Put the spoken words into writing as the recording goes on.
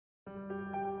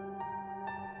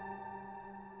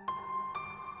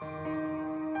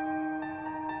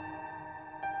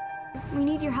We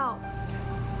need your help.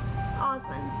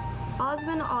 Osmond.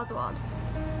 Osmond Oswald.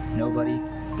 Nobody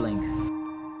blink.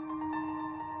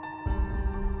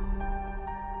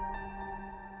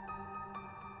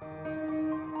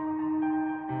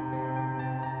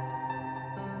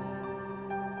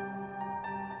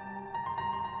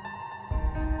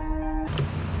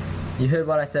 You heard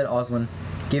what I said, Oswald.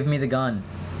 Give me the gun.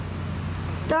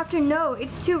 Doctor, no,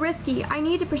 it's too risky. I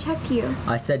need to protect you.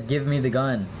 I said give me the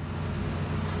gun.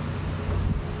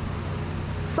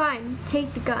 Fine,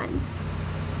 take the gun.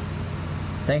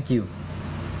 Thank you.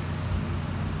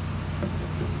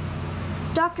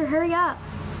 Doctor, hurry up.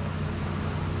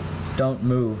 Don't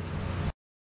move.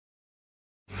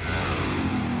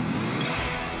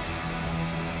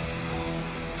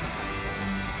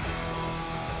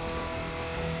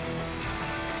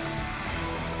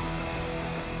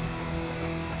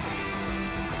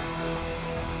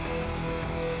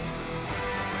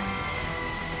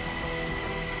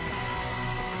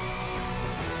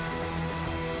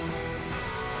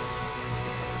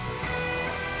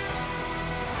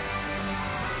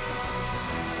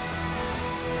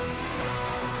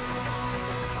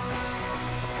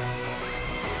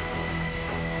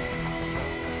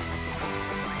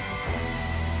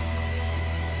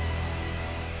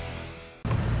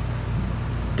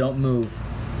 Don't move.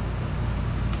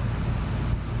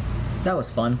 That was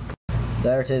fun.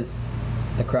 There it is.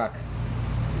 The crack.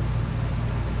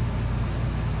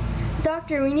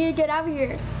 Doctor, we need to get out of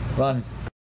here. Run.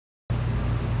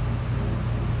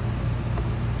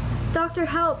 Doctor,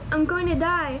 help. I'm going to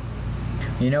die.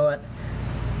 You know what?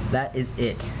 That is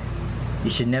it.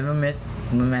 You should never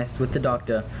mess with the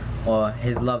doctor or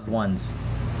his loved ones.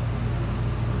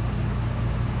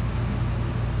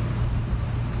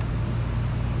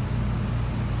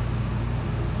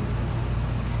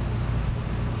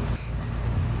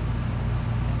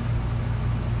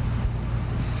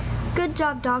 Good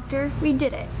job, Doctor. We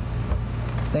did it.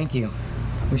 Thank you.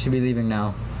 We should be leaving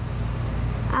now.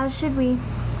 As should we.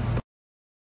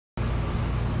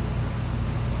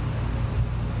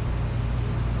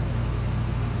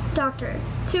 Doctor,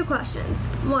 2 questions.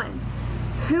 1,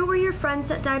 who were your friends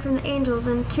that died from the angels?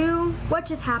 And 2, what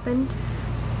just happened?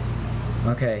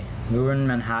 Okay, we were in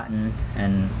Manhattan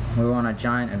and we were on a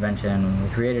giant adventure and we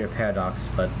created a paradox,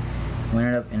 but we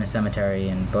ended up in a cemetery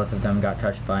and both of them got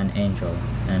touched by an angel.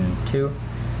 And 2,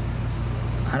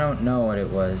 I don't know what it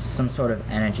was, some sort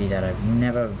of energy that I've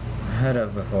never heard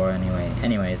of before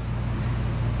anyways.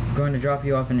 I'm going to drop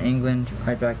you off in England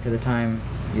right back to the time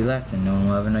you left and no one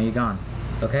will ever know you're gone.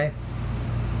 Okay?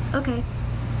 Okay.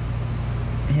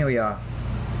 Here we are.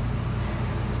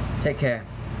 Take care.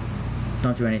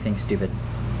 Don't do anything stupid.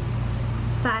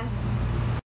 Bye.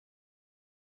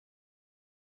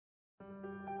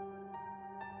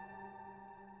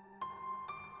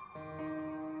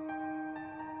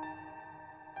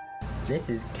 This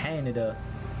is Canada.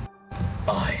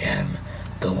 I am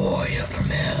the warrior from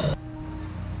hell.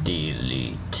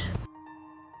 Delete.